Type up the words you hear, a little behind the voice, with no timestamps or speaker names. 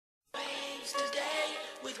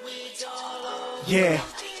Yeah.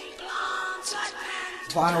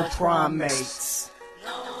 Vinyl primates.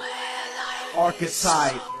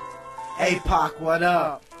 Archetype. APAK, what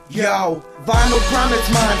up? Yo, vinyl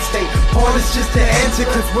primates mind state. Hard is just the answer,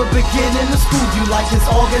 cause we're beginning to school you like it's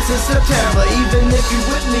August and September. Even if you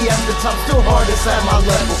with me at the top, still hardest at my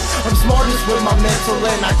level. I'm smartest with my mental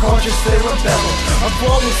and I consciously rebel. I'm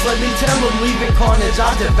flawless, let me tell them, leaving carnage,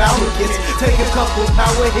 I devour kids. Take a couple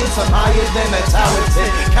power hits, I'm higher than a tower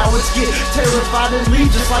 10. Cowards get terrified and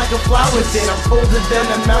leave just like a flower did. I'm colder than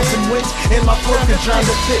a mountain winds, and my flow can drown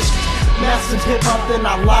the fish. Mastered hip-hop, then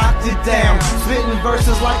I locked it down. Spitting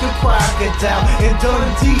verses like a crocodile. And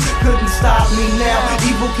Dundee couldn't stop me now.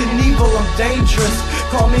 Evil Knievel, I'm dangerous.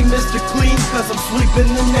 Call me Mr. Clean, cause I'm sweeping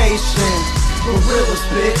the nation. Gorillas,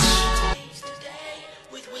 bitch.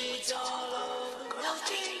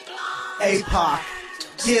 APAK,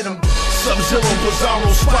 get 'em. Sub-Zero,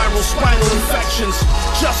 Bizarro, Spiral, Spinal infections.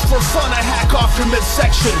 Just for fun, I hack off your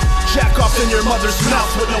midsection. Jack off in your mother's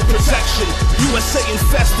mouth with no protection. USA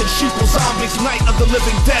infested, sheeple zombies, night of the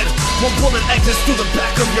living dead. One bullet exits through the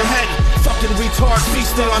back of your head. Fucking retard,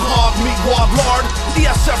 feasting on hog meat, wad lard.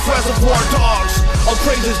 ESF reservoir dogs. All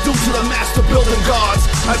praises due to the master building gods.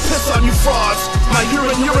 I piss on you frauds. My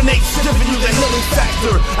urine urinates, giving you the healing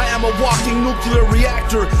factor. I am a walking nuclear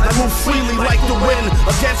reactor. I move freely like the wind.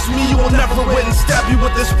 Against me you will never win. Stab you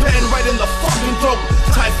with this pen right in the fucking throat.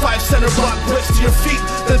 Tie 5 center block bricks to your feet,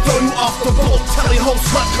 then throw you off the boat. Telly ho,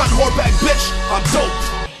 slut, cunt, whorebag, bitch, I'm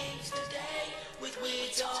dope.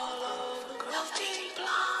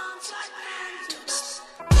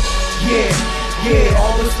 Yeah,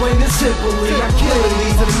 all this plain and simply. I'm killing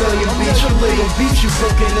these a million beats. Your little beat you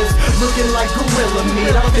cooking is looking like gorilla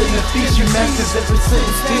meat. I'm finna feast you masters every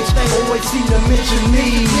sentence, bitch. Always seem to mention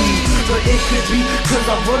me, but it could be cause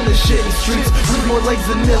I run the shit in streets with more legs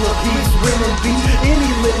than millipedes. Winning beat any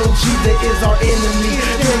little G that is our enemy.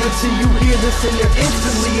 Guarantee you hear this and you're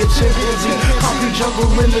instantly a chimpanzee. Concrete jungle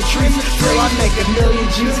in the trees till I make a million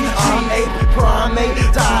G's. I'm a primate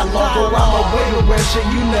dialogue, or I'm a way to wear shit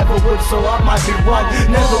you never would, so I might be right.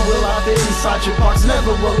 Never will I fit inside your box,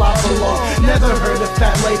 never will I belong. Never heard a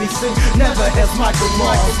fat lady sing, never has Michael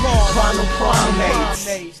Long. Vinyl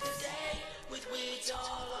primates.